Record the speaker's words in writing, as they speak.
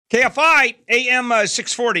KFI AM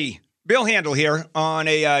 640. Bill Handel here on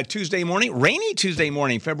a Tuesday morning, rainy Tuesday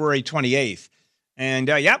morning, February 28th.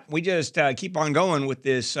 And, we just keep on going with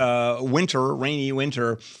this rainy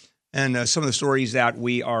winter. And some of the stories that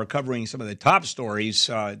we are covering, some of the top stories.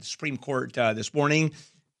 The Supreme Court this morning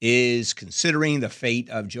is considering the fate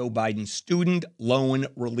of Joe Biden's student loan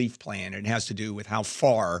relief plan. It has to do with how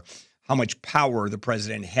much power the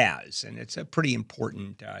president has. And it's a pretty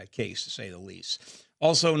important case, to say the least.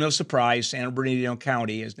 Also, no surprise, San Bernardino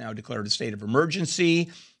County has now declared a state of emergency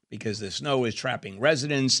because the snow is trapping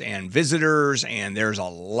residents and visitors, and there's a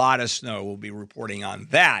lot of snow. We'll be reporting on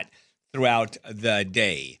that throughout the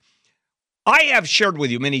day. I have shared with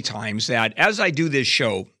you many times that as I do this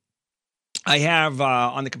show, I have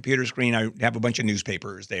on the computer screen, I have a bunch of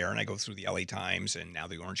newspapers there, and I go through the LA Times and now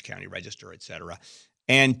the Orange County Register, et cetera,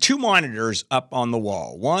 and two monitors up on the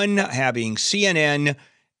wall, one having CNN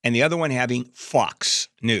and the other one having Fox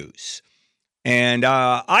News. And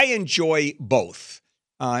I enjoy both.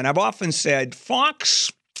 And I've often said,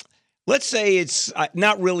 Fox, let's say it's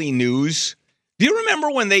not really news. Do you remember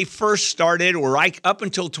when they first started, or up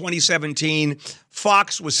until 2017,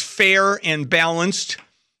 Fox was fair and balanced? Do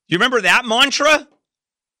you remember that mantra?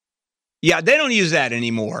 Yeah, they don't use that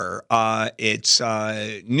anymore. It's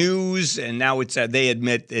news, and now it's they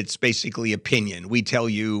admit it's basically opinion. We tell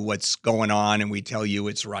you what's going on, and we tell you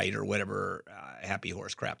it's right, or whatever happy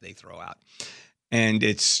horse crap they throw out. And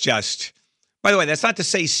it's just, by the way, that's not to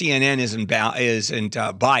say CNN isn't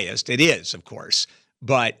biased. It is, of course,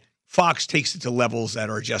 but Fox takes it to levels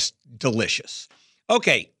that are just delicious.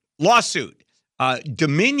 Okay, lawsuit.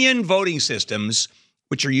 Dominion voting systems,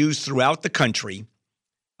 which are used throughout the country,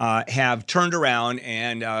 have turned around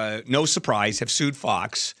and, no surprise, have sued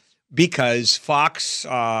Fox because Fox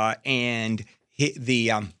and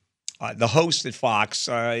the host at Fox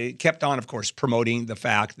kept on, of course, promoting the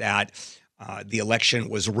fact that the election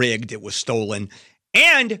was rigged, it was stolen,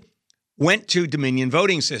 and went to Dominion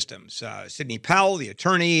voting systems. Sidney Powell, the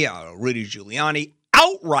attorney, Rudy Giuliani,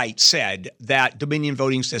 outright said that Dominion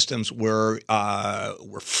voting systems were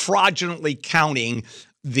fraudulently counting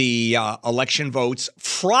the election votes,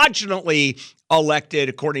 fraudulently elected,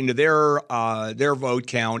 according to their vote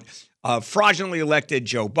count, fraudulently elected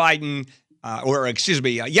Joe Biden,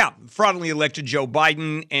 fraudulently elected Joe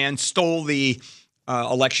Biden and stole the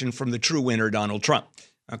election from the true winner, Donald Trump.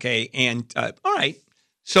 Okay, and all right,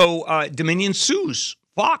 so Dominion sues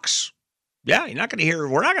Fox. Yeah, we're not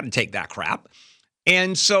going to take that crap.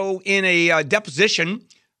 And so in a deposition,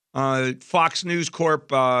 Fox News Corp,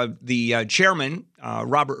 the chairman,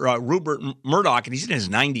 Rupert Murdoch, and he's in his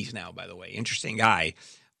 90s now, by the way, interesting guy,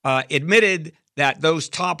 admitted that those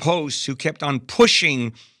top hosts who kept on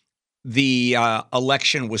pushing the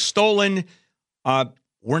election was stolen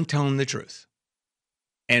weren't telling the truth.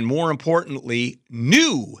 And more importantly,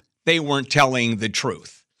 knew they weren't telling the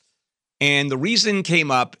truth. And the reason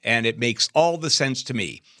came up, and it makes all the sense to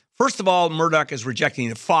me. First of all, Murdoch is rejecting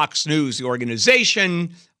the Fox News, the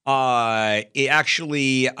organization. It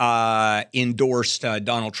actually endorsed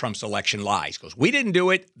Donald Trump's election lies. Because we didn't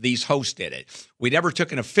do it, these hosts did it. We never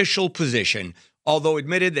took an official position, although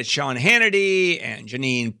admitted that Sean Hannity and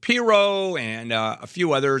Jeanine Pirro and a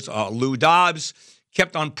few others, Lou Dobbs,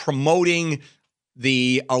 kept on promoting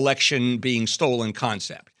the election being stolen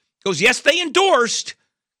concept. Goes, yes, they endorsed,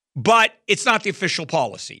 but it's not the official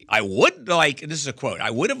policy. This is a quote,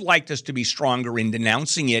 I would have liked us to be stronger in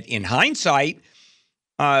denouncing it in hindsight.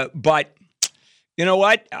 But you know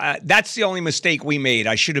what? That's the only mistake we made.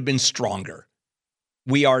 I should have been stronger.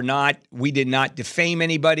 We did not defame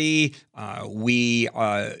anybody. We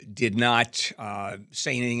did not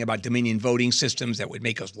say anything about Dominion voting systems that would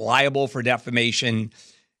make us liable for defamation.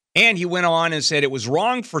 And he went on and said it was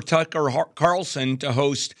wrong for Tucker Carlson to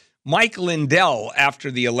host Mike Lindell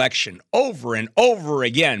after the election over and over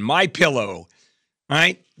again. My pillow,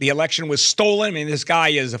 right? The election was stolen. I mean, this guy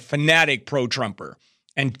is a fanatic pro-Trumper.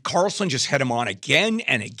 And Carlson just had him on again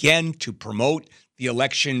and again to promote the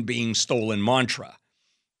election being stolen mantra.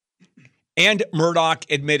 And Murdoch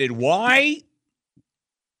admitted, why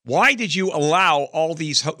did you allow all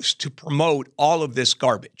these hosts to promote all of this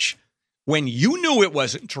garbage when you knew it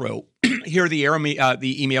wasn't true? Here are the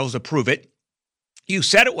emails that prove it. You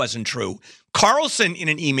said it wasn't true. Carlson in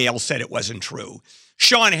an email said it wasn't true.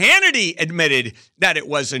 Sean Hannity admitted that it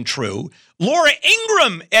wasn't true. Laura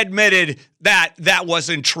Ingraham admitted that that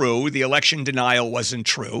wasn't true. The election denial wasn't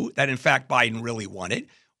true, that in fact Biden really won it.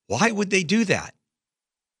 Why would they do that?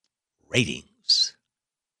 Ratings.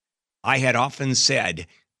 I had often said,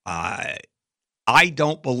 I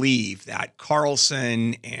don't believe that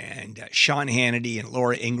Carlson and Sean Hannity and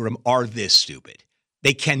Laura Ingraham are this stupid.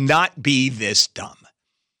 They cannot be this dumb.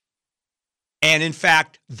 And in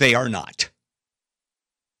fact, they are not.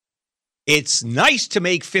 It's nice to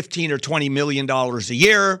make $15 or $20 million a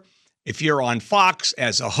year if you're on Fox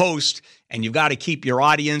as a host, and you've got to keep your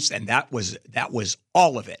audience, and that was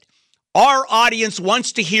all of it. Our audience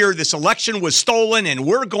wants to hear this election was stolen, and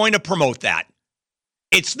we're going to promote that.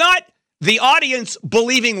 It's not the audience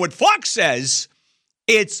believing what Fox says.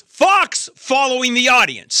 It's Fox following the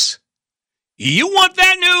audience. You want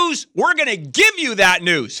that news? We're going to give you that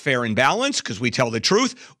news. Fair and balanced, because we tell the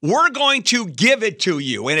truth. We're going to give it to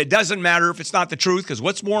you. And it doesn't matter if it's not the truth, because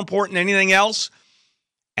what's more important than anything else?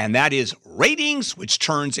 And that is ratings, which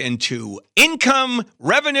turns into income,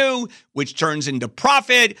 revenue, which turns into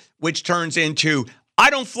profit, which turns into, I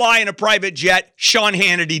don't fly in a private jet, Sean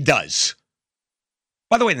Hannity does.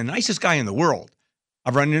 By the way, the nicest guy in the world.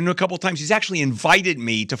 I've run into him a couple of times. He's actually invited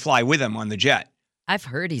me to fly with him on the jet. I've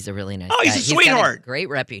heard he's a really nice guy. Oh, he's a sweetheart. Got a great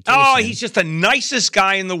reputation. Oh, he's just the nicest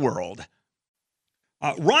guy in the world.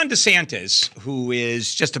 Ron DeSantis, who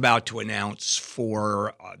is just about to announce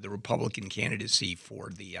for the Republican candidacy for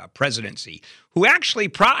the presidency, who actually,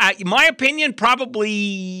 in my opinion,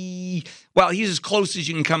 probably, well, he's as close as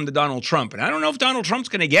you can come to Donald Trump. And I don't know if Donald Trump's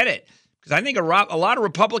going to get it, because I think a lot of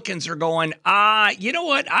Republicans are going, you know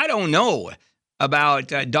what? I don't know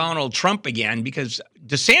about Donald Trump again, because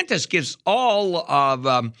DeSantis gives all of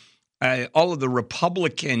the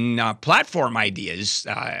Republican platform ideas.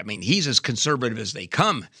 I mean, he's as conservative as they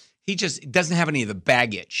come. He just doesn't have any of the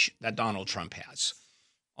baggage that Donald Trump has.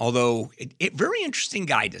 Although, very interesting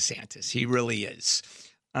guy, DeSantis. He really is.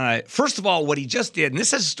 First of all, what he just did, and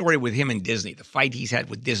this is a story with him and Disney, the fight he's had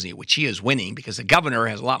with Disney, which he is winning because the governor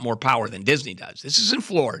has a lot more power than Disney does. This is in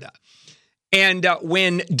Florida. And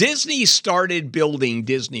when Disney started building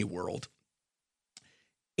Disney World,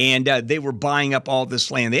 and they were buying up all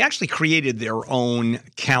this land, they actually created their own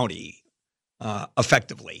county,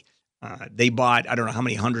 effectively. They bought, I don't know how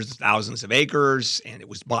many hundreds of thousands of acres, and it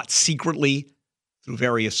was bought secretly through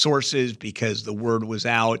various sources because the word was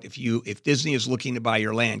out. If Disney is looking to buy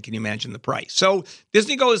your land, can you imagine the price? So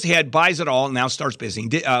Disney goes ahead, buys it all, and now starts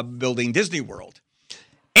building Disney World.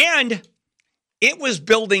 And it was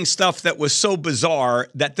building stuff that was so bizarre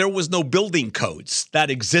that there was no building codes that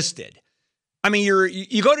existed. I mean,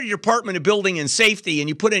 you go to your Department of Building and Safety and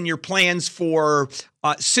you put in your plans for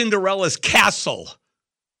Cinderella's castle.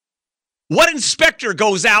 What inspector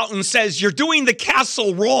goes out and says, you're doing the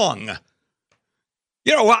castle wrong?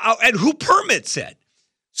 You know, and who permits it?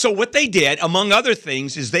 So what they did, among other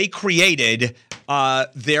things, is they created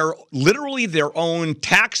their own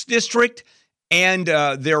tax district and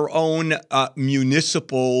their own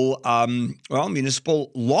municipal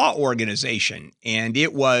law organization. And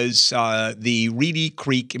it was the Reedy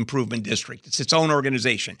Creek Improvement District. It's its own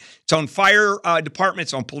organization, its own fire department,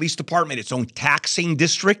 its own police department, its own taxing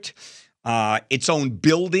district, its own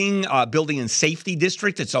building and safety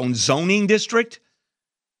district, its own zoning district.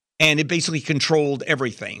 And it basically controlled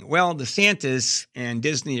everything. Well, DeSantis and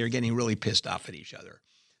Disney are getting really pissed off at each other.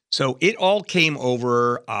 So it all came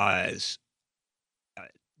over as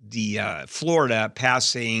Florida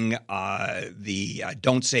passing the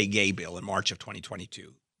Don't Say Gay bill in March of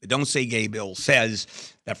 2022. The Don't Say Gay bill says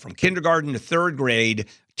that from kindergarten to third grade,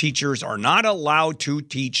 teachers are not allowed to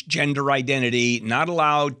teach gender identity, not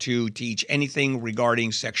allowed to teach anything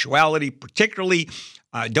regarding sexuality, particularly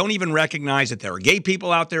don't even recognize that there are gay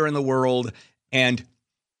people out there in the world. And,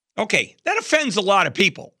 okay, that offends a lot of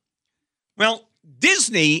people. Well,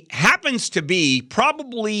 Disney happens to be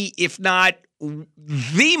probably, if not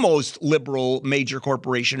the most liberal major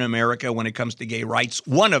corporation in America when it comes to gay rights,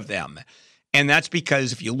 one of them. And that's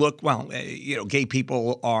because if you look, gay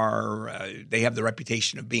people they have the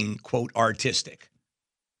reputation of being, quote, artistic.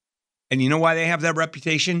 And you know why they have that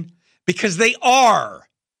reputation? Because they are.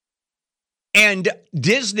 And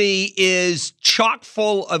Disney is chock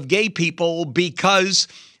full of gay people because,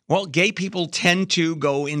 well, gay people tend to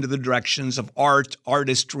go into the directions of art,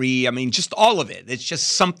 artistry. I mean, just all of it. It's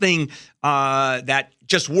just something that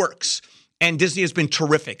just works. And Disney has been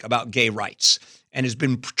terrific about gay rights and has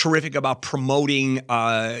been terrific about promoting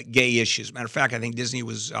gay issues. Matter of fact, I think Disney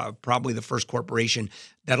was probably the first corporation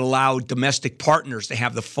that allowed domestic partners to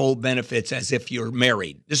have the full benefits as if you're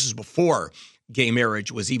married. This is before gay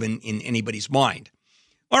marriage was even in anybody's mind.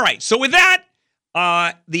 All right, so with that,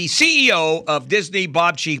 the CEO of Disney,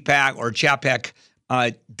 Bob Chapek,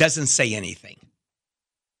 doesn't say anything.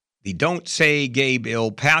 The Don't Say Gay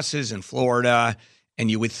bill passes in Florida, and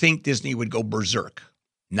you would think Disney would go berserk.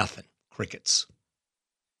 Nothing. Crickets.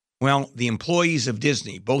 Well, the employees of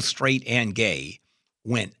Disney, both straight and gay,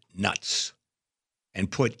 went nuts. and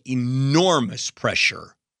put enormous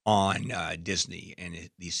pressure on Disney and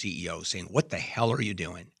the CEO, saying, "What the hell are you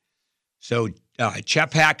doing?" So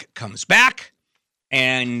Chapek comes back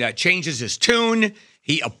and changes his tune.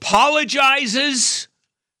 He apologizes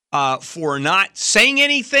for not saying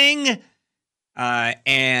anything,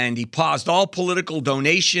 and he paused all political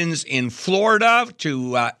donations in Florida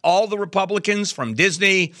to all the Republicans from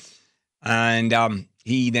Disney. And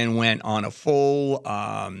he then went on a full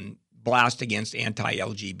blast against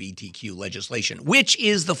anti-LGBTQ legislation, which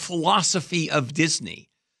is the philosophy of Disney.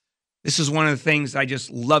 This is one of the things I just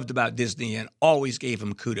loved about Disney and always gave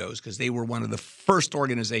them kudos, because they were one of the first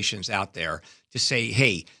organizations out there to say,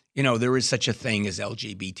 hey, you know, there is such a thing as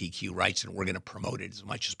LGBTQ rights, and we're going to promote it as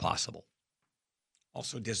much as possible.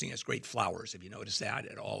 Also, Disney has great flowers. Have you noticed that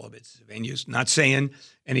at all of its venues? Not saying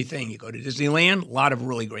anything. You go to Disneyland, a lot of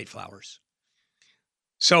really great flowers.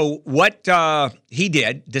 So what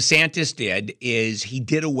DeSantis did, is he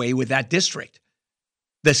did away with that district.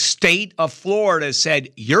 The state of Florida said,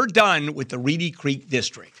 you're done with the Reedy Creek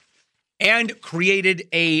district, and created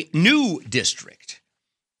a new district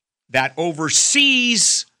that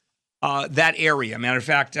oversees that area. Matter of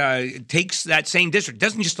fact, it takes that same district,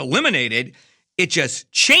 doesn't just eliminate it, it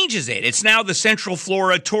just changes it. It's now the Central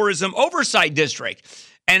Florida Tourism Oversight District.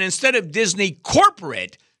 And instead of Disney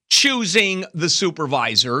corporate choosing the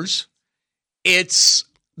supervisors, it's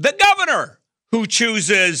the governor who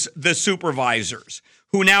chooses the supervisors,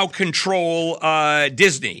 who now control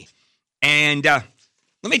Disney. And let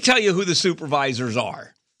me tell you who the supervisors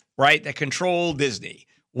are, right, that control Disney.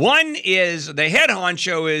 One is, the head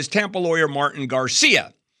honcho is Tampa lawyer Martin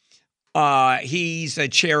Garcia. He's a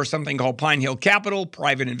chair of something called Pine Hill Capital,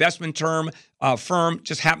 private investment firm,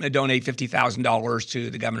 just happened to donate $50,000 to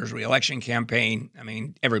the governor's reelection campaign. I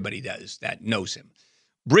mean, everybody does that knows him.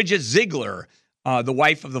 Bridget Ziegler, the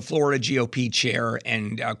wife of the Florida GOP chair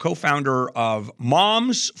and co-founder of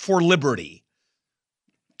Moms for Liberty.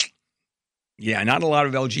 Yeah, not a lot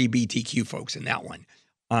of LGBTQ folks in that one.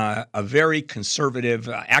 A very conservative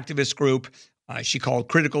activist group. She called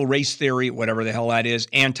critical race theory, whatever the hell that is,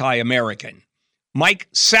 anti-American. Mike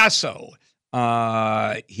Sasso,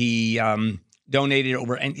 he donated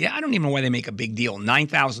over, and yeah, I don't even know why they make a big deal,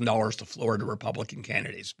 $9,000 to Florida Republican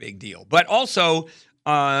candidates, big deal. But also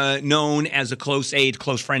known as a close aide,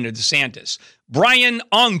 close friend of DeSantis. Brian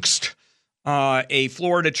Ungst, a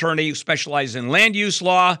Florida attorney who specializes in land use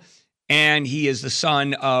law, and he is the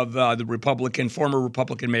son of the former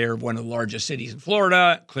Republican mayor of one of the largest cities in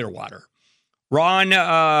Florida, Clearwater. Ron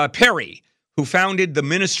Perry, who founded the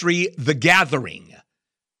ministry The Gathering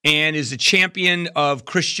and is a champion of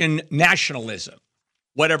Christian nationalism,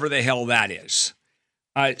 whatever the hell that is.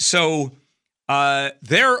 So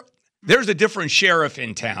there's a different sheriff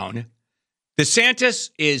in town.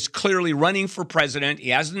 DeSantis is clearly running for president. He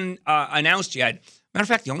hasn't announced yet. Matter of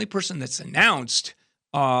fact, the only person that's announced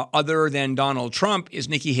other than Donald Trump is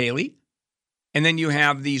Nikki Haley. And then you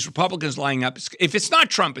have these Republicans lining up. If it's not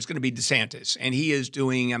Trump, it's going to be DeSantis. And he is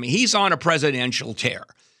doing, he's on a presidential tear.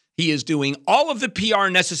 He is doing all of the PR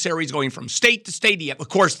necessary. He's going from state to state. Of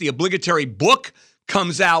course, the obligatory book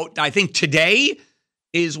comes out, I think today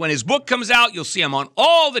is when his book comes out. You'll see him on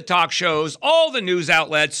all the talk shows, all the news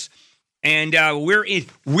outlets. And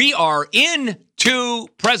we are into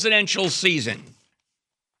presidential season.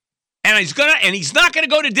 And he's not going to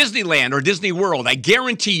go to Disneyland or Disney World. I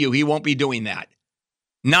guarantee you he won't be doing that.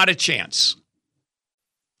 Not a chance.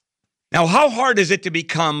 Now, how hard is it to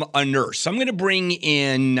become a nurse? I'm going to bring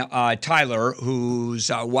in Tyler, whose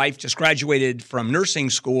wife just graduated from nursing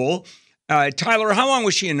school. Tyler, how long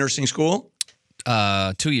was she in nursing school?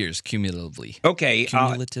 2 years cumulatively. Okay.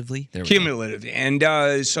 Cumulatively? Cumulatively.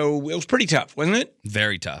 And so it was pretty tough, wasn't it?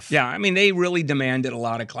 Very tough. Yeah, they really demanded a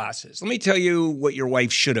lot of classes. Let me tell you what your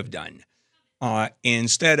wife should have done.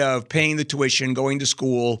 Instead of paying the tuition, going to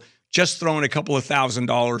school, just throwing a couple of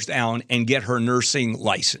 $1,000s down and get her nursing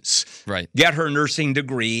license. Right. Get her nursing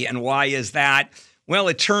degree. And why is that? Well,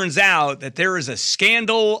 it turns out that there is a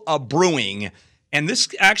scandal brewing. And this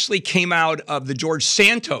actually came out of the George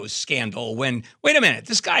Santos scandal when, wait a minute,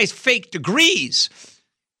 this guy's fake degrees.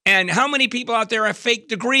 And how many people out there have fake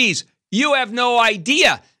degrees? You have no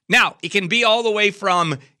idea. Now, it can be all the way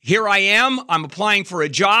from, here I am, I'm applying for a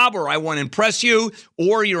job, or I want to impress you,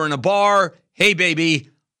 or you're in a bar, hey, baby,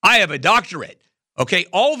 I have a doctorate. Okay,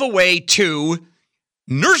 all the way to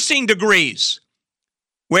nursing degrees,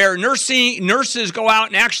 where nurses go out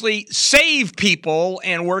and actually save people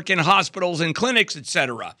and work in hospitals and clinics,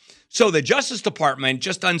 etc. So the Justice Department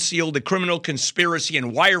just unsealed a criminal conspiracy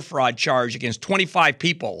and wire fraud charge against 25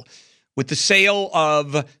 people with the sale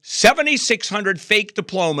of 7,600 fake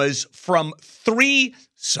diplomas from 3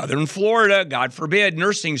 Southern Florida, God forbid,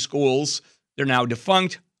 nursing schools. They're now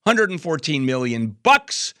defunct, $114 million.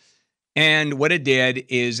 And what it did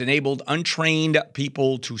is enabled untrained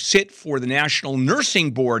people to sit for the National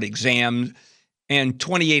Nursing Board exam, and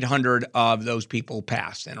 2,800 of those people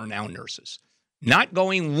passed and are now nurses. Not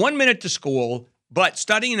going 1 minute to school, but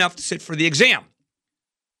studying enough to sit for the exam.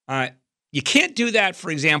 You can't do that, for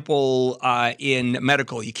example, in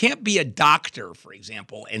medical. You can't be a doctor, for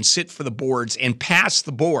example, and sit for the boards and pass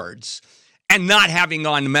the boards and not having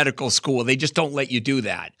gone to medical school. They just don't let you do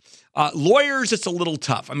that. Lawyers, it's a little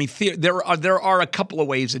tough. I mean, there are a couple of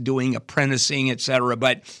ways of doing apprenticing, et cetera,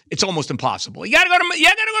 but it's almost impossible. You got to go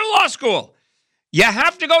to law school. You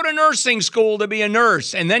have to go to nursing school to be a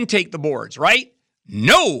nurse and then take the boards, right?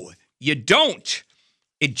 No, you don't.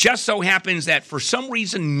 It just so happens that for some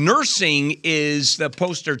reason, nursing is the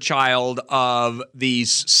poster child of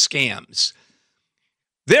these scams.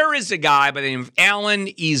 There is a guy by the name of Alan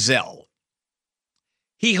Ezell.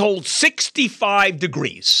 He holds 65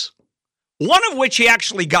 degrees, one of which he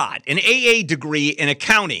actually got, an AA degree in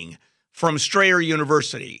accounting from Strayer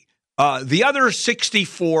University. The other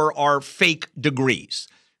 64 are fake degrees.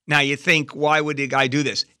 Now, you think, why would the guy do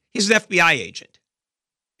this? He's an FBI agent.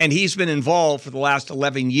 And he's been involved for the last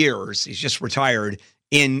 11 years, he's just retired,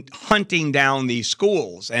 in hunting down these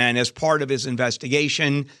schools. And as part of his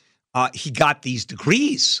investigation, he got these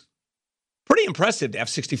degrees. Pretty impressive to have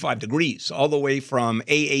 65 degrees, all the way from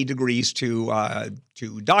AA degrees to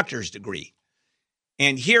doctor's degree.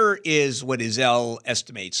 And here is what Ezell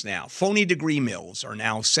estimates now. Phony degree mills are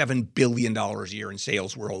now $7 billion a year in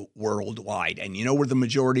sales worldwide. And you know where the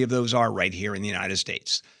majority of those are? Right here in the United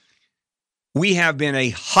States. We have been a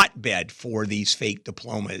hotbed for these fake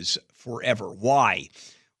diplomas forever. Why?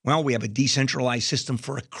 Well, we have a decentralized system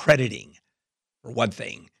for accrediting, for one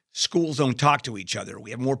thing. Schools don't talk to each other.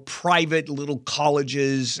 We have more private little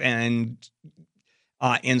colleges and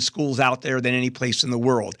schools out there than any place in the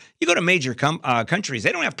world. You go to major countries,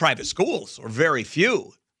 they don't have private schools, or very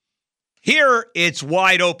few. Here, it's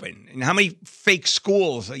wide open. And how many fake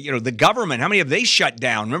schools, the government, how many have they shut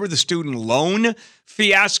down? Remember the student loan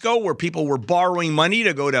fiasco where people were borrowing money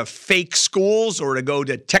to go to fake schools or to go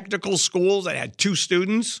to technical schools that had 2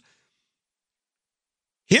 students?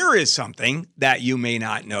 Here is something that you may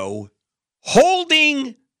not know.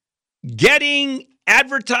 Holding, getting,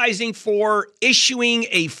 advertising for, issuing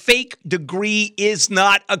a fake degree is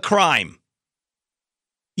not a crime.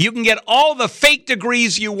 You can get all the fake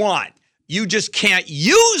degrees you want. You just can't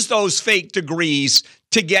use those fake degrees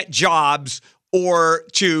to get jobs or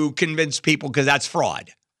to convince people, because that's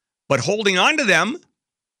fraud. But holding on to them,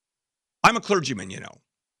 I'm a clergyman,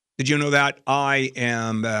 Did you know that? I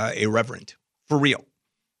am a reverend, for real.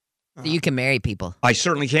 So you can marry people. I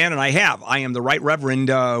certainly can, and I have. I am the Right Reverend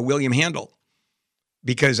William Handel,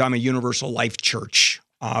 because I'm a Universal Life Church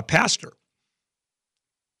pastor.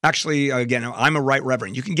 Actually, again, I'm a Right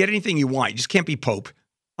Reverend. You can get anything you want. You just can't be Pope.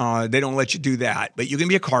 They don't let you do that. But you can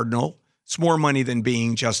be a cardinal. It's more money than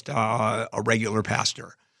being just a regular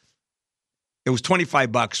pastor. It was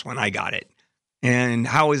 $25 when I got it. And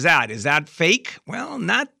how is that? Is that fake? Well,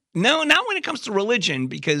 not when it comes to religion,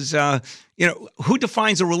 because, who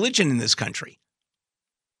defines a religion in this country?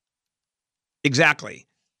 Exactly.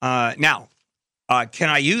 Now, can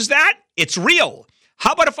I use that? It's real.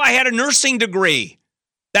 How about if I had a nursing degree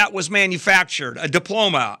that was manufactured, a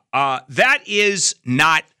diploma? That is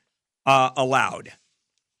not allowed.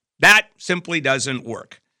 That simply doesn't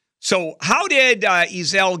work. So how did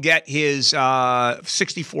Ezell get his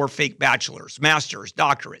 64 fake bachelors, masters,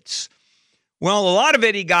 doctorates? Well, a lot of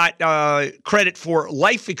it he got credit for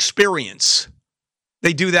life experience.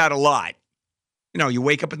 They do that a lot. You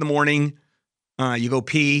wake up in the morning, you go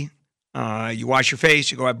pee, you wash your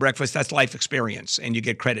face, you go have breakfast. That's life experience, and you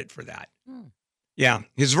get credit for that. Yeah.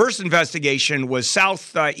 His first investigation was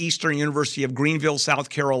Southeastern University of Greenville, South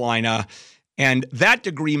Carolina, and that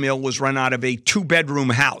degree mill was run out of a 2-bedroom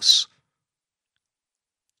house.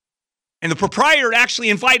 And the proprietor actually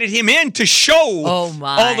invited him in to show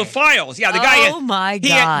all the files. Yeah, the guy. Oh, my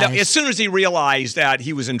God. As soon as he realized that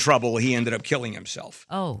he was in trouble, he ended up killing himself.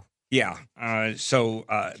 Oh. Yeah. So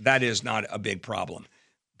that is not a big problem.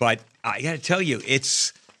 But I got to tell you,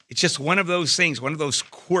 it's just one of those things, one of those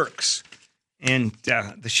quirks. And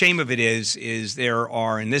the shame of it is there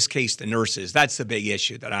are, in this case, the nurses. That's the big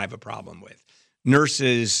issue that I have a problem with.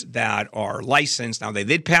 Nurses that are licensed. Now, they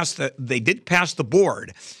did pass the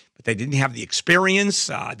board, but they didn't have the experience.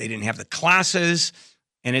 They didn't have the classes,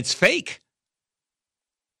 and it's fake.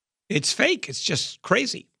 It's fake. It's just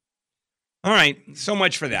crazy. All right, so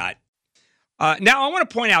much for that. Now, I want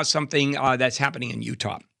to point out something that's happening in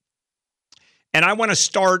Utah. And I want to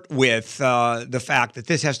start with the fact that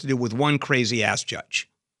this has to do with one crazy-ass judge.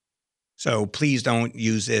 So please don't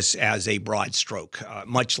use this as a broad stroke.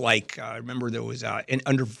 Much like, remember, there was,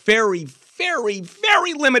 under very, very,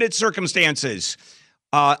 very limited circumstances,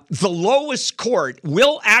 the lowest court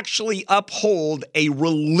will actually uphold a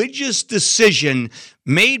religious decision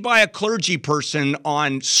made by a clergy person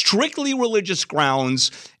on strictly religious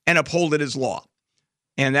grounds and uphold it as law.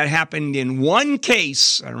 And that happened in one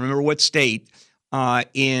case, I don't remember what state,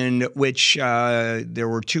 in which there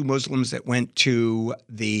were two Muslims that went to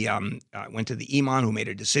the imam who made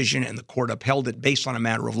a decision, and the court upheld it based on a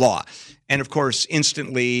matter of law. And of course,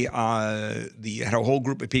 instantly, you had a whole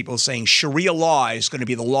group of people saying Sharia law is going to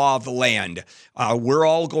be the law of the land. We're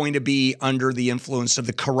all going to be under the influence of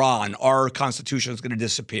the Quran. Our constitution is going to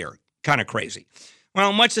disappear. Kind of crazy.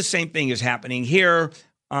 Well, much the same thing is happening here.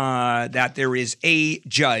 That there is a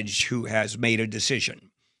judge who has made a decision.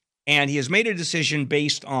 And he has made a decision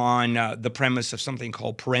based on the premise of something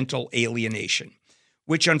called parental alienation,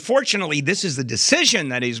 which unfortunately, this is the decision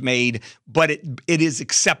that is made, but it is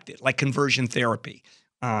accepted, like conversion therapy.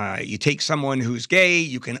 You take someone who's gay,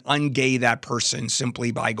 you can ungay that person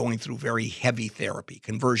simply by going through very heavy therapy,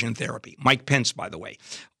 conversion therapy. Mike Pence, by the way,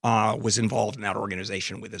 was involved in that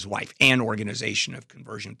organization with his wife, an organization of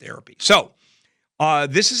conversion therapy. So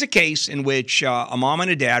this is a case in which a mom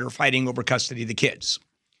and a dad are fighting over custody of the kids.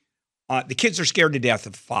 The kids are scared to death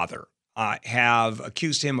of the father, have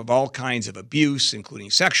accused him of all kinds of abuse,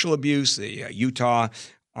 including sexual abuse. The Utah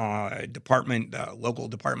local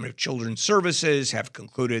Department of Children's Services have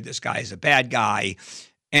concluded this guy is a bad guy.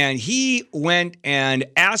 And he went and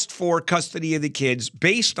asked for custody of the kids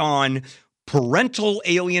based on parental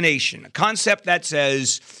alienation, a concept that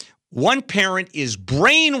says one parent is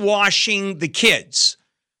brainwashing the kids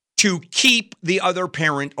to keep the other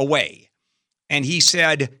parent away. And he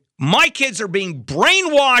said, my kids are being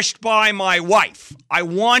brainwashed by my wife. I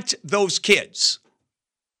want those kids.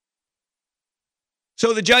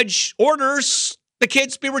 So the judge orders the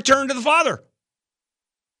kids be returned to the father.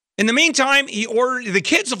 In the meantime, the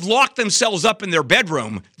kids have locked themselves up in their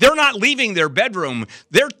bedroom. They're not leaving their bedroom.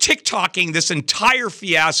 They're TikToking this entire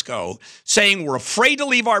fiasco, saying we're afraid to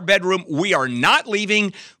leave our bedroom. We are not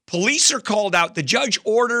leaving. Police are called out. The judge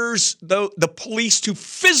orders the police to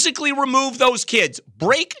physically remove those kids,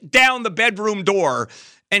 break down the bedroom door,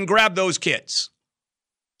 and grab those kids.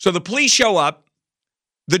 So the police show up.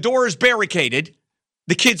 The door is barricaded.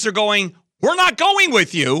 The kids are going, we're not going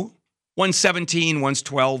with you. One's 17, one's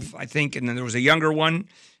 12, I think, and then there was a younger one.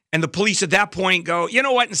 And the police at that point go, you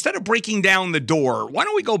know what, instead of breaking down the door, why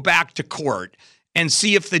don't we go back to court and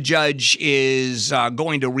see if the judge is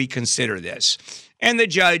going to reconsider this? And the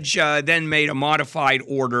judge then made a modified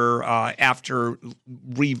order after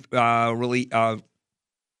he figured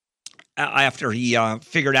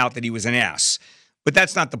out that he was an ass. But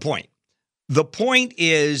that's not the point. The point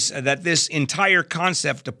is that this entire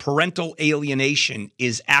concept of parental alienation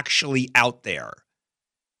is actually out there.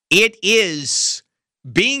 It is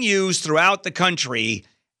being used throughout the country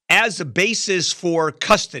as a basis for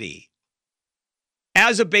custody,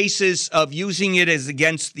 as a basis of using it as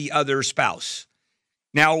against the other spouse.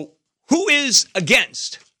 Now, who is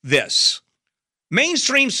against this?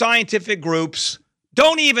 Mainstream scientific groups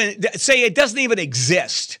don't even say it doesn't even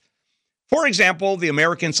exist. For example, the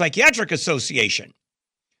American Psychiatric Association.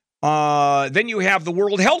 Then you have the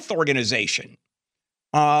World Health Organization,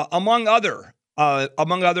 among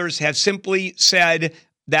others, have simply said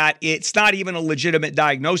that it's not even a legitimate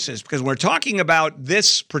diagnosis, because we're talking about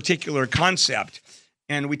this particular concept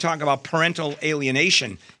and we talk about parental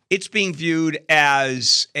alienation. It's being viewed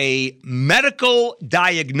as a medical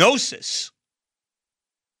diagnosis.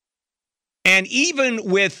 And even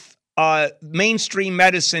with mainstream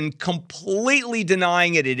medicine completely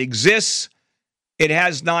denying it exists, it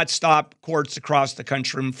has not stopped courts across the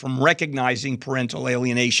country from recognizing parental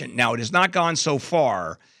alienation. Now, it has not gone so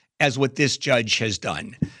far as what this judge has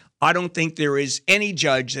done. I don't think there is any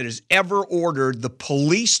judge that has ever ordered the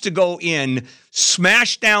police to go in,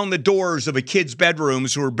 smash down the doors of a kid's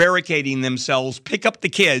bedrooms who are barricading themselves, pick up the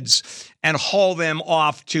kids, and haul them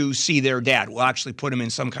off to see their dad. We'll actually put them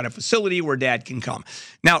in some kind of facility where dad can come.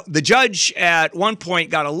 Now, the judge at one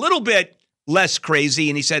point got a little bit less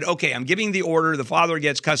crazy, and he said, okay, I'm giving the order, the father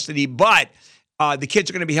gets custody, but the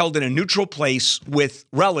kids are going to be held in a neutral place with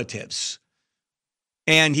relatives.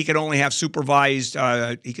 And he could only have supervised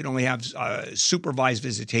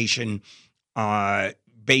visitation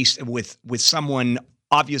based with someone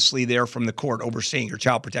obviously there from the court overseeing your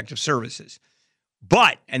child protective services.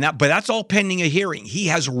 But that's all pending a hearing. He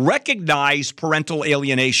has recognized parental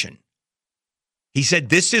alienation. He said,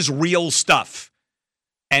 this is real stuff.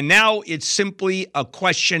 And now it's simply a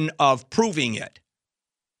question of proving it.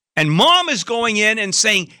 And mom is going in and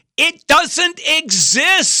saying, it doesn't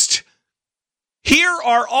exist. Here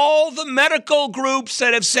are all the medical groups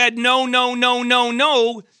that have said no, no, no, no,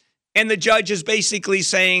 no. And the judge is basically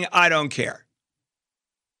saying, I don't care.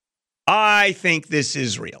 I think this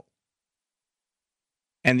is real.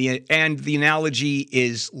 And the analogy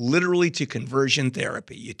is literally to conversion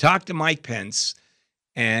therapy. You talk to Mike Pence,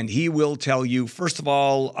 and he will tell you, first of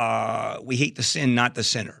all, we hate the sin, not the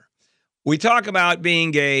sinner. We talk about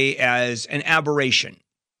being gay as an aberration,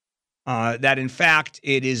 that in fact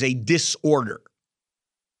it is a disorder.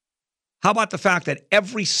 How about the fact that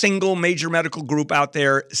every single major medical group out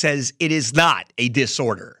there says it is not a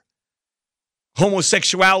disorder?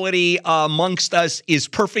 Homosexuality amongst us is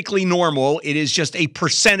perfectly normal. It is just a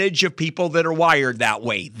percentage of people that are wired that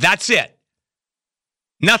way. That's it.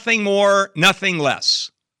 Nothing more, nothing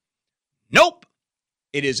less. Nope.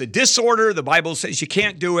 It is a disorder. The Bible says you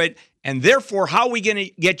can't do it. And therefore, how are we going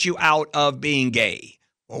to get you out of being gay?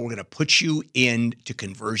 Well, we're going to put you into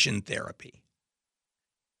conversion therapy,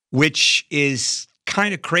 which is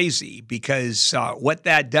kind of crazy because what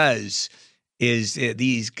that does is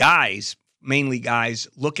these guys, mainly guys,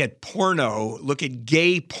 look at porno, look at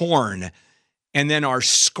gay porn, and then are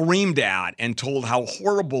screamed at and told how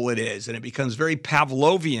horrible it is. And it becomes very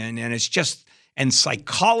Pavlovian, and it's just, and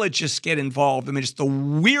psychologists get involved. I mean, it's the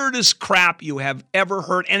weirdest crap you have ever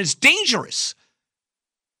heard, and it's dangerous.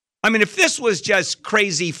 I mean, if this was just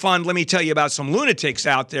crazy fun, let me tell you about some lunatics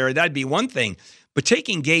out there, that'd be one thing. But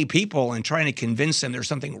taking gay people and trying to convince them there's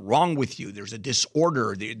something wrong with you, there's a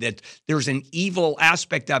disorder, that there's an evil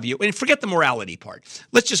aspect of you. And forget the morality part.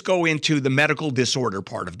 Let's just go into the medical disorder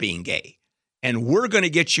part of being gay. And we're going to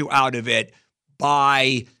get you out of it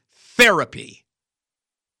by therapy.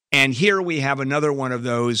 And here we have another one of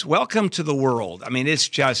those. Welcome to the world. I mean, it's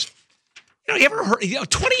just, you ever heard,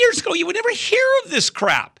 20 years ago, you would never hear of this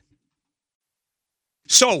crap.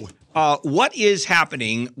 So, what is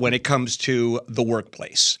happening when it comes to the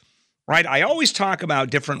workplace, right? I always talk about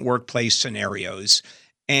different workplace scenarios.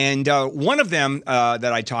 And one of them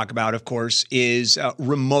that I talk about, of course, is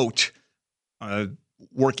remote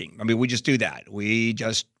working. I mean, we just do that. We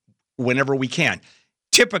just, whenever we can.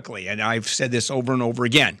 Typically, and I've said this over and over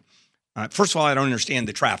again, first of all, I don't understand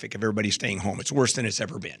the traffic of everybody staying home. It's worse than it's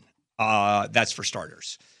ever been. That's for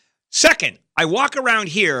starters. Second, I walk around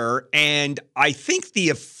here and I think the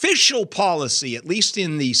official policy, at least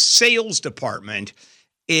in the sales department,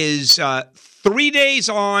 is 3 days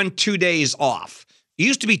on, 2 days off. It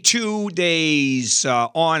used to be 2 days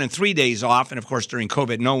on and 3 days off. And of course, during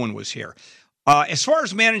COVID, no one was here. As far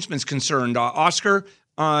as management's concerned, Oscar,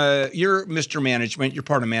 you're Mr. Management. You're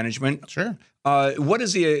part of management. Sure. What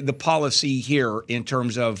is the policy here in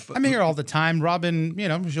terms of? I'm here all the time. Robin,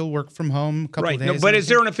 she'll work from home a couple of days. No, but is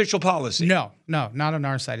there an official policy? No, not on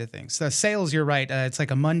our side of things. The sales, you're right. It's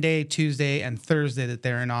like a Monday, Tuesday, and Thursday that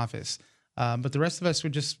they're in office. But the rest of us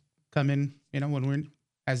would just come in, when we're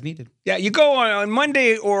as needed. Yeah, you go on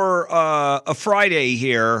Monday or a Friday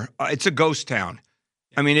here. It's a ghost town.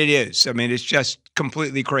 I mean, it is. I mean, it's just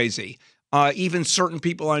completely crazy. Even certain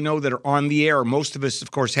people I know that are on the air, most of us,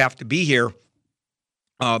 of course, have to be here.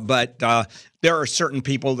 But there are certain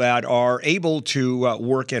people that are able to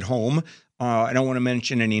work at home. I don't want to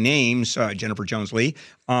mention any names, Jennifer Jones-Lee,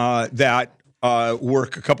 that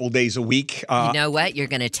work a couple days a week. You know what? You're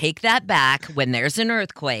going to take that back when there's an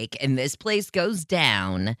earthquake and this place goes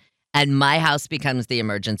down and my house becomes the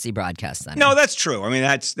emergency broadcast center. No, that's true. I mean,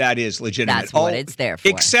 that is legitimate. That's what it's there for.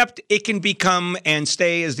 Except it can become and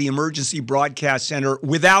stay as the emergency broadcast center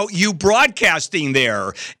without you broadcasting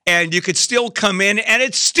there. And you could still come in, and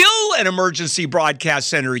it's still an emergency broadcast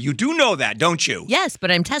center. You do know that, don't you? Yes, but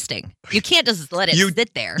I'm testing. You can't just let it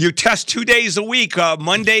sit there. You test 2 days a week,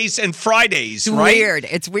 Mondays and Fridays, it's right? Weird.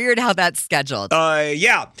 It's weird how that's scheduled.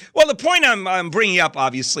 Yeah. Well, the point I'm bringing up,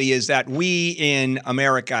 obviously, is that we in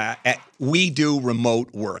America, we do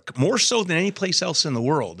remote work more so than any place else in the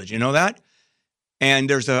world. Did you know that? And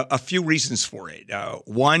there's a few reasons for it.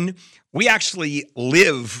 One, we actually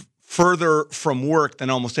live further from work than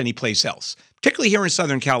almost any place else, particularly here in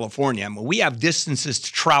Southern California. I mean, we have distances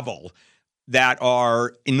to travel that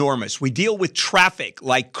are enormous. We deal with traffic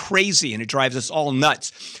like crazy, and it drives us all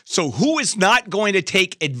nuts. So who is not going to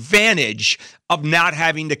take advantage of not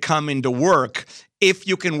having to come into work if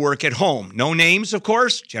you can work at home? No names, of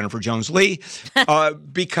course. Jennifer Jones-Lee.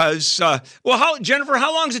 Because, Jennifer,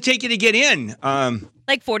 how long does it take you to get in? Like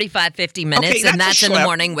Like 45, 50 minutes, Okay, and that's that's a in the schlep.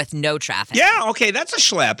 morning with no traffic. Yeah, okay, that's a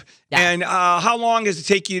schlep. Yeah. And how long does it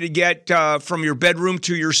take you to get from your bedroom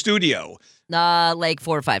to your studio? Like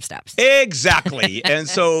 4 or 5 steps. Exactly. And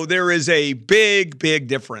so there is a big, big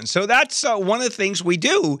difference. So that's one of the things we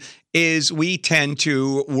do is we tend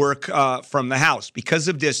to work from the house because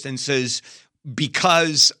of distances,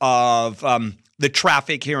 because of the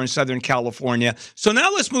traffic here in Southern California. So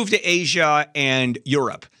now let's move to Asia and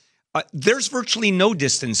Europe. There's virtually no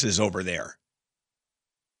distances over there.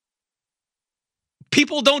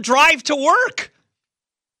 People don't drive to work.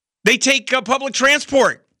 They take public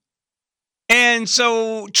transport. And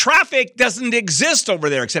so traffic doesn't exist over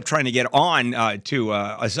there except trying to get on to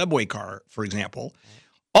a subway car, for example.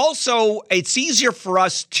 Also, it's easier for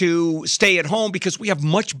us to stay at home because we have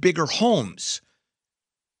much bigger homes.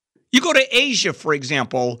 You go to Asia, for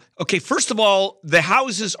example. Okay, first of all, the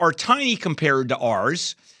houses are tiny compared to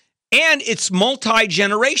ours, and it's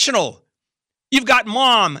multi-generational. You've got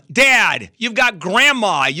mom, dad, you've got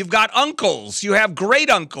grandma, you've got uncles, you have great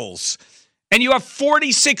uncles. And you have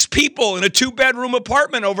 46 people in a 2-bedroom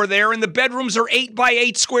apartment over there, and the bedrooms are 8 by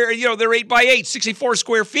 8 square, they're 8 by 8, 64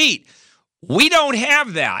 square feet. We don't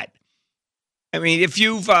have that. I mean, if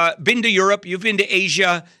you've been to Europe, you've been to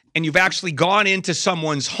Asia, and you've actually gone into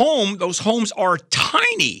someone's home, those homes are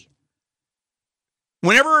tiny.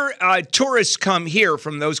 Whenever tourists come here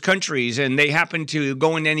from those countries and they happen to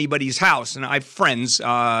go into anybody's house, and I have friends,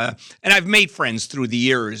 and I've made friends through the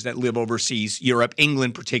years that live overseas, Europe,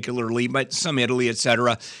 England particularly, but some Italy,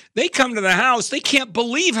 etc. They come to the house, they can't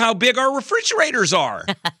believe how big our refrigerators are.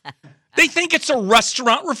 They think it's a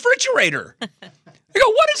restaurant refrigerator. They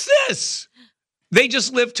go, what is this? They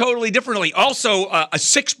just live totally differently. Also, a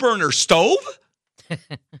 6-burner stove?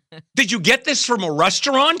 Did you get this from a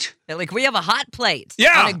restaurant? They're like, we have a hot plate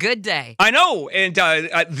Yeah. on a good day. I know. And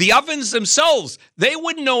the ovens themselves, they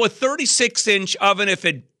wouldn't know a 36-inch oven if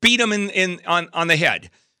it beat them on the head.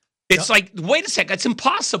 It's like, wait a sec, that's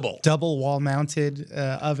impossible. Double wall-mounted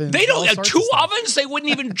ovens. They don't all have sorts 2 of stuff. ovens. They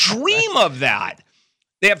wouldn't even dream of that.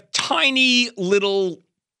 They have tiny little,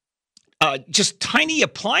 just tiny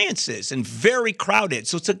appliances and very crowded.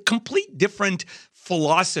 So it's a complete different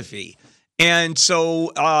philosophy. And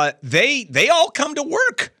so they all come to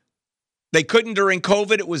work. They couldn't during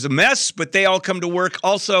COVID. It was a mess, but they all come to work.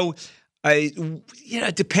 Also,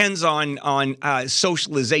 it depends on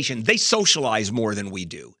socialization. They socialize more than we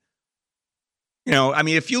do. I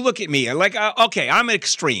mean, if you look at me, like, okay, I'm an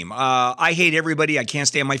extreme. I hate everybody. I can't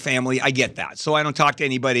stand my family. I get that. So I don't talk to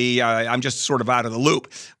anybody. I'm just sort of out of the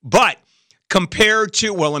loop. But compared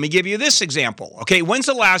to, well, let me give you this example. Okay, when's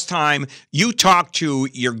the last time you talked to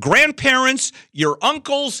your grandparents, your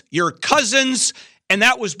uncles, your cousins, and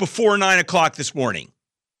that was before 9 o'clock this morning?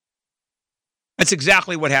 That's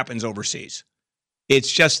exactly what happens overseas.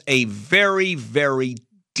 It's just a very, very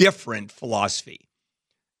different philosophy.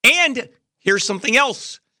 And here's something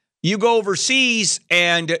else. You go overseas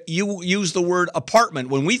and you use the word apartment.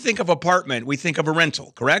 When we think of apartment, we think of a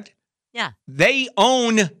rental, correct? Yeah. They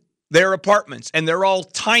own their apartments, and they're all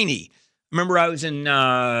tiny. Remember, I was in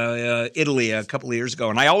Italy a couple of years ago,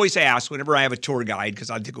 and I always ask, whenever I have a tour guide, because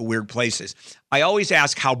I take weird places, I always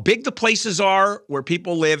ask how big the places are where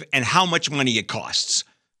people live and how much money it costs.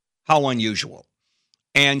 How unusual.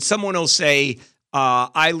 And someone will say,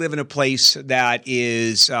 I live in a place that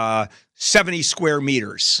is 70 square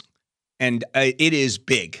meters, and it is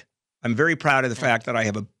big. I'm very proud of the fact that I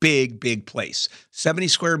have a big, big place. 70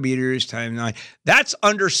 square meters times 9. That's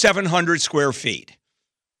under 700 square feet.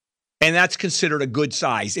 And that's considered a good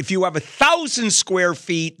size. If you have 1,000 square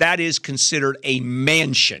feet, that is considered a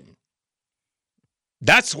mansion.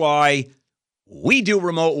 That's why we do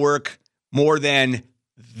remote work more than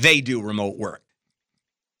they do remote work.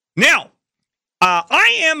 Now,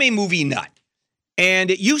 I am a movie nut.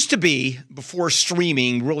 And it used to be, before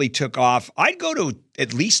streaming really took off, I'd go to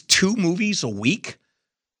at least 2 movies a week,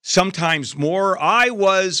 sometimes more. I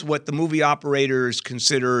was what the movie operators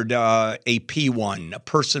considered a P1, a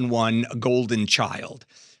person one, a golden child.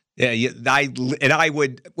 I'd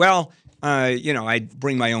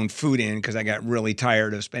bring my own food in because I got really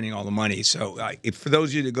tired of spending all the money. So for those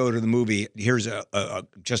of you that go to the movie, here's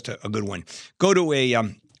just a good one. Go to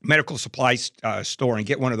a medical supply store and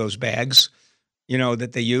get one of those bags,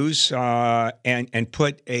 that they use, and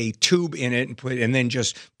put a tube in it, and then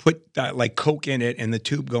just put like Coke in it and the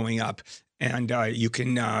tube going up, and you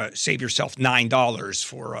can save yourself $9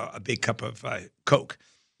 for a big cup of Coke.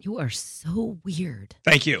 You are so weird.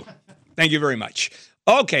 Thank you very much.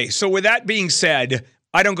 Okay, so with that being said,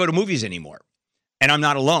 I don't go to movies anymore, and I'm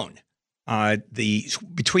not alone.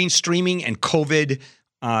 Between streaming and COVID,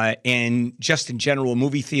 and just in general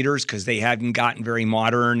movie theaters because they haven't gotten very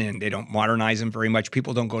modern and they don't modernize them very much.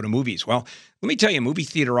 People don't go to movies. Well, let me tell you, movie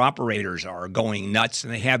theater operators are going nuts,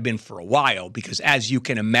 and they have been for a while because, as you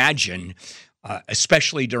can imagine,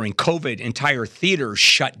 especially during COVID, entire theaters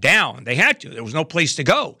shut down. They had to. There was no place to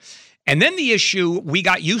go. And then the issue, we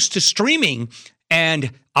got used to streaming,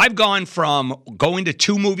 and I've gone from going to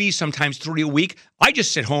 2 movies, sometimes 3 a week. I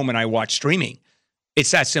just sit home and I watch streaming.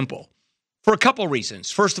 It's that simple. For a couple of reasons.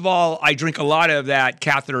 First of all, I drink a lot of that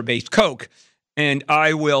catheter-based Coke, and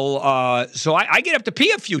I will, so I get up to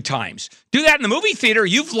pee a few times. Do that in the movie theater,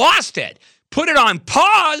 you've lost it. Put it on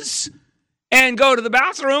pause and go to the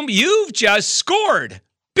bathroom, you've just scored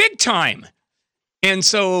big time. And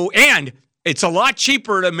it's a lot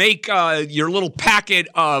cheaper to make your little packet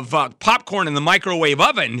of popcorn in the microwave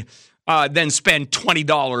oven than spend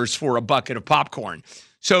 $20 for a bucket of popcorn.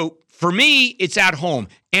 So for me, it's at home.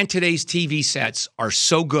 And today's TV sets are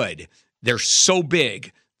so good. They're so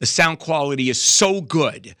big. The sound quality is so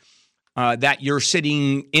good that you're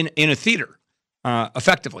sitting in a theater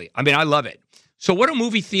effectively. I mean, I love it. So what do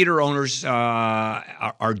movie theater owners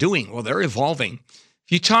are doing? Well, they're evolving.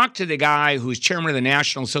 If you talk to the guy who's chairman of the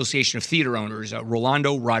National Association of Theater Owners,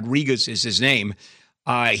 Rolando Rodriguez is his name,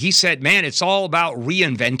 he said, man, it's all about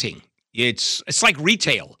reinventing. It's like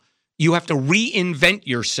retail. You have to reinvent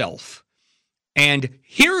yourself. And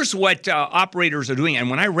here's what operators are doing. And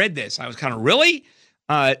when I read this, I was kind of, really?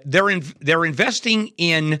 They're investing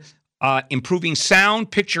in improving sound,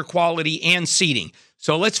 picture quality, and seating.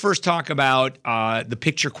 So let's first talk about the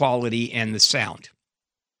picture quality and the sound.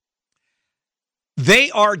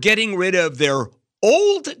 They are getting rid of their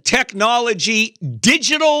old technology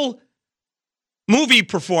digital movie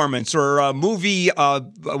performance or movie,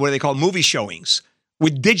 what do they call movie showings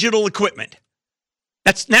with digital equipment.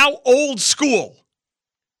 That's now old school.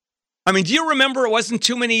 I mean, do you remember it wasn't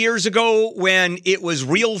too many years ago when it was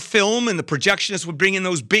real film and the projectionists would bring in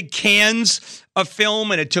those big cans of film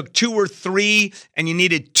and it took 2 or 3 and you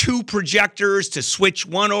needed 2 projectors to switch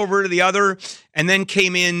one over to the other, and then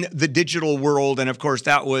came in the digital world, and of course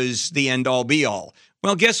that was the end-all be-all.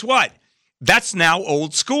 Well, guess what? That's now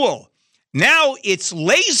old school. Now it's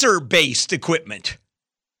laser-based equipment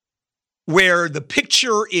where the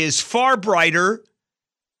picture is far brighter,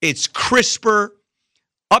 it's crisper,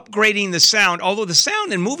 upgrading the sound, although the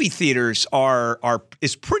sound in movie theaters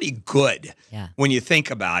is pretty good when you think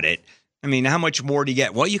about it. I mean, how much more do you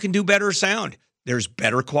get? Well, you can do better sound. There's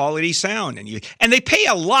better quality sound. And they pay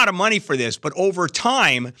a lot of money for this, but over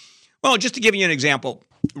time, well, just to give you an example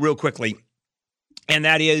real quickly, and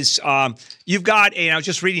that is you've got, and I was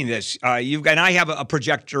just reading this, and I have a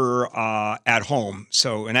projector at home,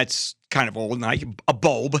 and that's kind of old, and a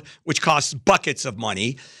bulb, which costs buckets of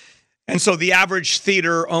money. And so the average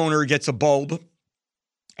theater owner gets a bulb,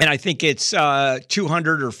 and I think it's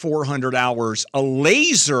 200 or 400 hours. A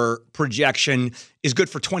laser projection is good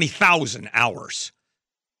for 20,000 hours.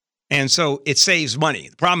 And so it saves money.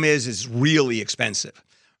 The problem is it's really expensive.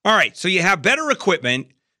 All right, so you have better equipment,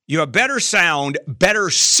 you have better sound, better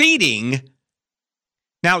seating.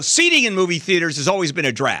 Now, seating in movie theaters has always been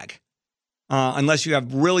a drag, unless you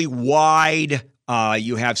have really wide,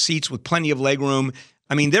 you have seats with plenty of legroom.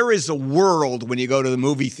 I mean, there is a world when you go to the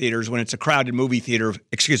movie theaters, when it's a crowded movie theater,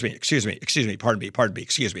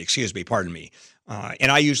 pardon me.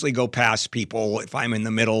 And I usually go past people if I'm in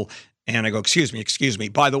the middle and I go, excuse me.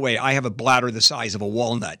 By the way, I have a bladder the size of a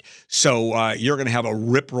walnut. So you're going to have a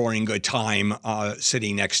rip-roaring good time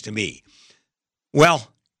sitting next to me.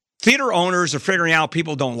 Well, theater owners are figuring out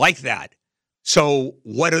people don't like that. So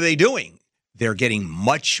what are they doing? They're getting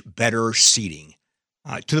much better seating.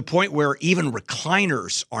 To the point where even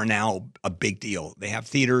recliners are now a big deal. They have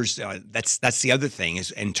theaters. That's the other thing is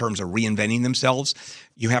in terms of reinventing themselves.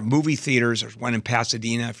 You have movie theaters. There's one in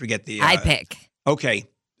Pasadena. I forget the iPic. Okay,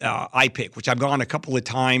 iPic, which I've gone a couple of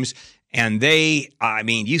times, and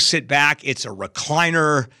you sit back. It's a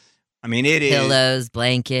recliner. I mean, it is pillows,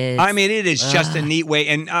 blankets. I mean, it is just a neat way.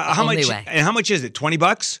 And how much? Way. And how much is it?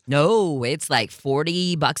 $20? No, it's like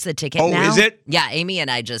 $40 a ticket. now. Is it? Yeah, Amy and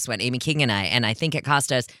I just went. Amy King and I think it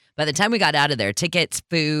cost us. By the time we got out of there, tickets,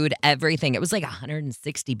 food, everything, it was like $160,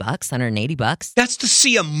 $180. That's to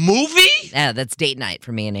see a movie? Yeah, that's date night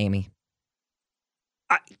for me and Amy.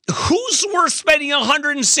 Who's worth spending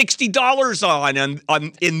 $160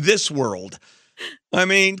 on in this world? I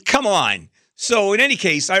mean, come on. So in any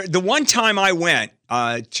case, the one time I went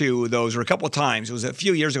to those, or a couple of times, it was a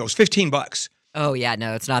few years ago, it was $15. Oh, yeah,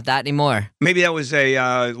 no, it's not that anymore. Maybe that was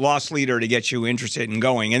a lost leader to get you interested in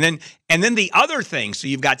going. And then the other thing, so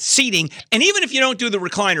you've got seating, and even if you don't do the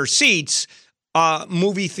recliner seats,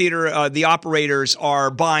 movie theater, the operators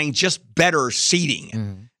are buying just better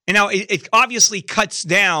seating. And now it obviously cuts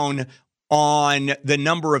down on the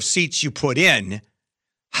number of seats you put in.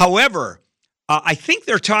 However, I think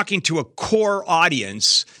they're talking to a core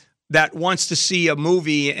audience that wants to see a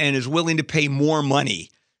movie and is willing to pay more money.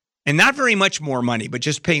 And not very much more money, but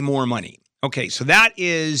just pay more money. Okay, so that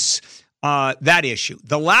is that issue.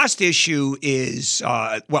 The last issue is,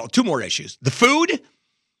 two more issues. The food.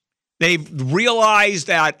 They've realized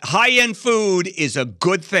that high-end food is a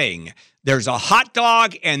good thing. There's a hot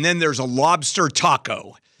dog, and then there's a lobster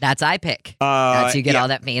taco. That's iPick. That's you get all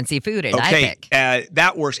that fancy food at iPick.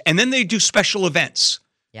 That works. And then they do special events.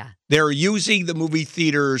 Yeah. They're using the movie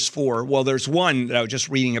theaters for, there's one that I was just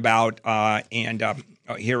reading about,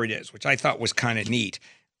 here it is, which I thought was kind of neat.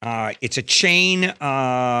 It's a chain.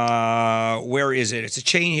 Where is it? It's a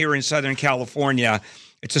chain here in Southern California.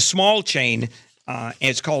 It's a small chain. And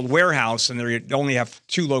it's called Warehouse, and they only have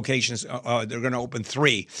 2 locations. They're going to open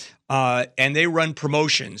 3. And they run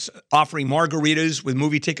promotions, offering margaritas with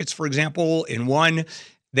movie tickets, for example. In one,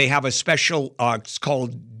 they have a special, it's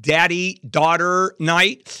called Daddy-Daughter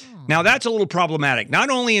Night. Now, that's a little problematic, not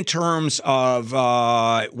only in terms of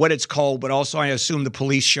what it's called, but also I assume the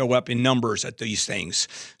police show up in numbers at these things.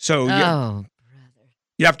 So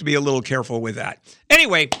you have to be a little careful with that.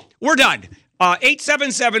 Anyway, we're done.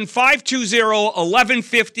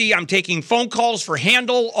 877-520-1150. I'm taking phone calls for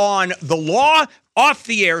Handel on the law. Off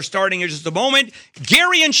the air, starting in just a moment.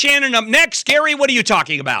 Gary and Shannon up next. Gary, what are you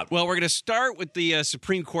talking about? Well, we're going to start with the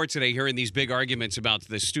Supreme Court today, hearing these big arguments about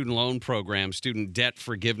the student loan program, student debt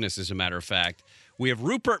forgiveness, as a matter of fact. We have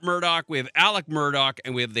Rupert Murdoch, we have Alec Murdoch,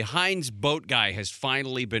 and we have the Heinz boat guy has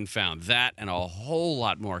finally been found. That and a whole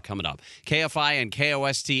lot more coming up. KFI and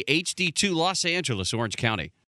KOST HD2 Los Angeles, Orange County.